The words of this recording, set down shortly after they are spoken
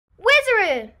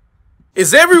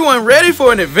Is everyone ready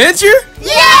for an adventure?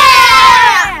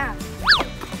 Yeah!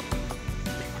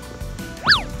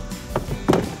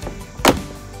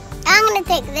 I'm gonna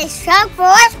take this truck for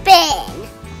a spin.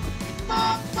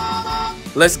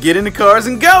 Let's get in the cars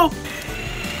and go.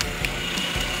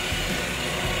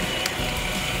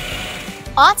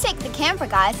 I'll take the camper,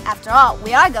 guys. After all,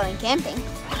 we are going camping.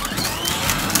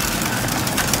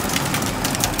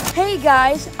 Hey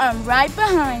guys, I'm right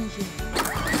behind you.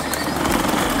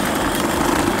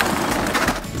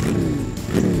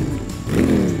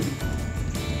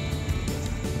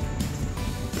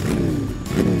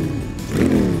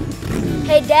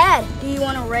 Hey Dad, do you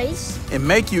want to race? And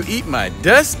make you eat my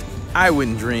dust? I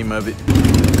wouldn't dream of it.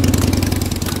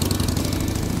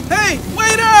 Hey,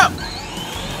 wait up!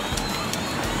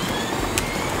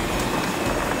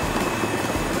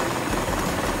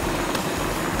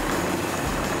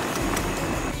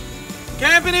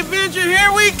 Camping adventure,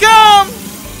 here we come!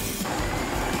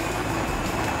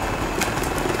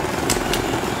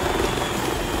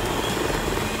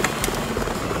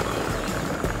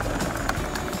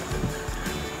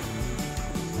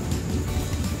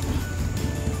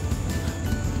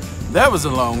 That was a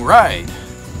long ride.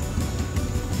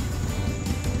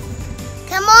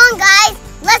 Come on, guys.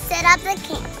 Let's set up the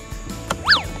camp.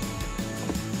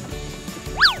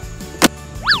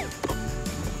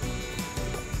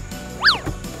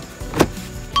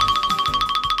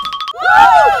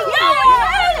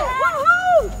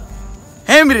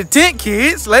 Hand me the tent,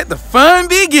 kids. Let the fun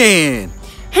begin.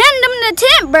 Hand them the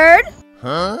tent, Bird.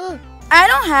 Huh? I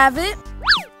don't have it.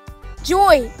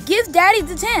 Joy, give Daddy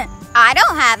the tent. I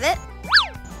don't have it.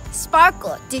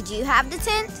 Sparkle, did you have the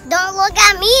tent? Don't look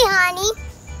at me, honey.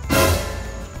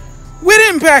 We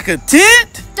didn't pack a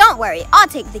tent. Don't worry, I'll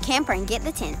take the camper and get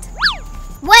the tent.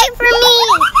 Wait for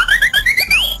me.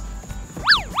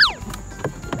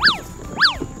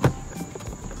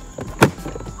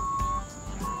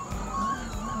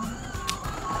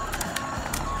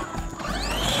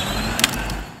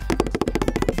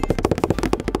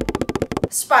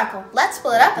 Sparkle, let's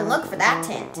split up and look for that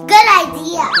tent. Good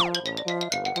idea.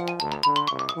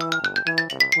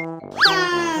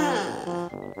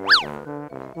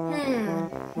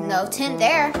 No tent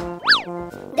there.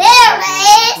 There it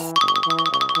is.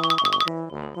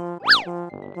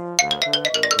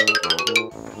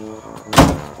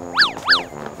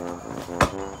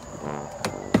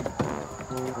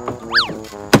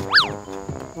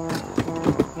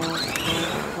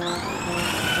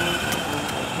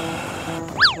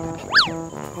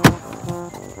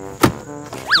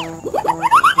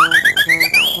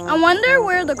 I wonder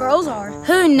where the girls are.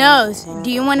 Who knows?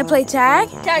 Do you want to play tag?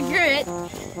 Tag, you're it.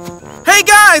 Hey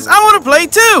guys, I want to play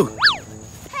too.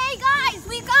 Hey guys,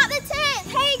 we got the tent.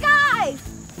 Hey guys.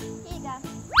 Here you go.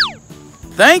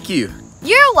 Thank you.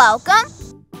 You're welcome.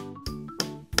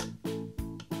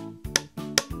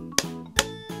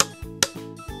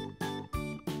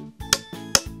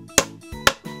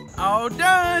 All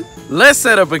done. Let's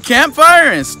set up a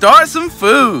campfire and start some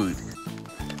food.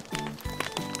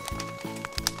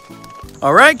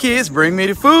 All right, kids, bring me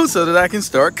the food so that I can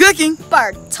start cooking.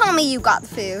 Bird, tell me you got the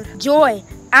food. Joy,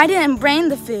 I didn't bring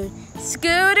the food.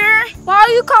 Scooter, why are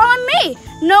you calling me?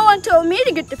 No one told me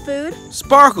to get the food.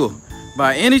 Sparkle,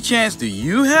 by any chance, do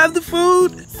you have the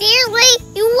food? Seriously?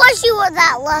 You wish you were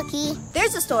that lucky.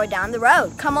 There's a store down the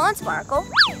road. Come on, Sparkle.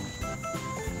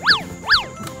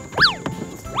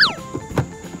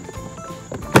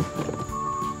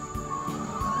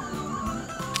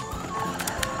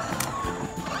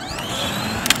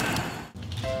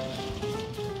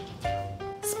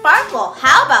 Sparkle,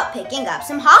 how about picking up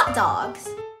some hot dogs?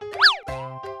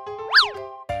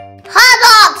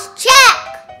 Hot dogs, check!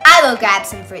 I will grab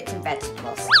some fruits and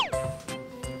vegetables.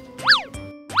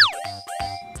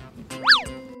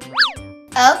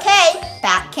 Okay,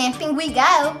 back camping we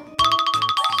go.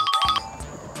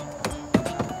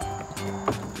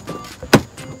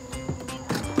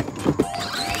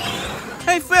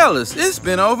 Hey fellas, it's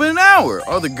been over an hour.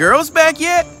 Are the girls back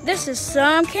yet? This is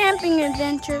some camping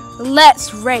adventure.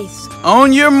 Let's race.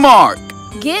 On your mark.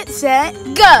 Get set,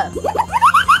 go!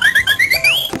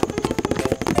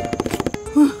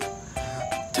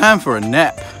 Time for a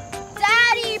nap.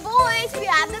 Daddy, boys, we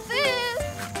have the food.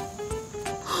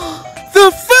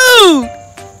 The food!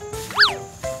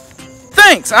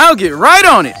 Thanks, I'll get right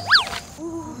on it.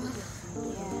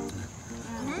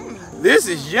 This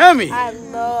is yummy. I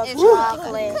love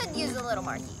chocolate. Could use a little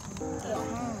more heat.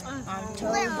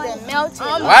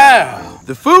 Wow,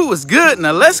 the food was good.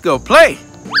 Now let's go play.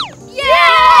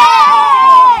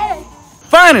 Yay!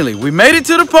 Finally, we made it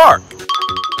to the park.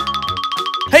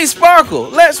 Hey, Sparkle,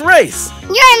 let's race.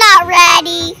 You're not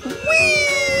ready.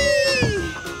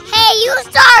 Whee! Hey, you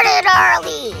started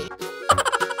early.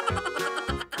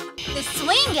 The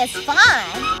swing is fun.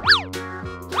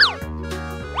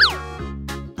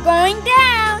 Going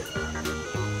down.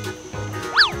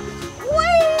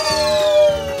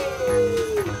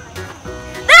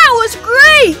 That was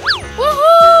great!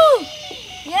 Woohoo!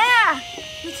 Yeah,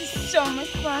 this is so much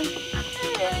fun. I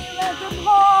really like the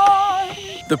park.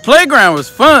 The playground was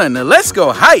fun. Now let's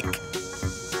go hike.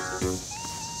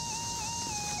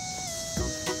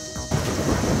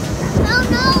 Oh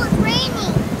no, it's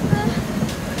raining.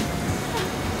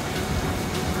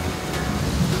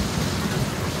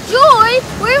 Joy,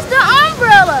 where's the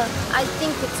umbrella? I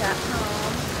think it's at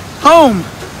home.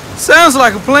 Home. Sounds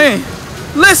like a plan.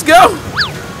 Let's go.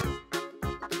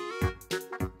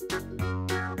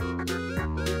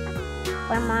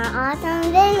 For more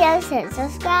awesome videos, hit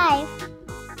subscribe.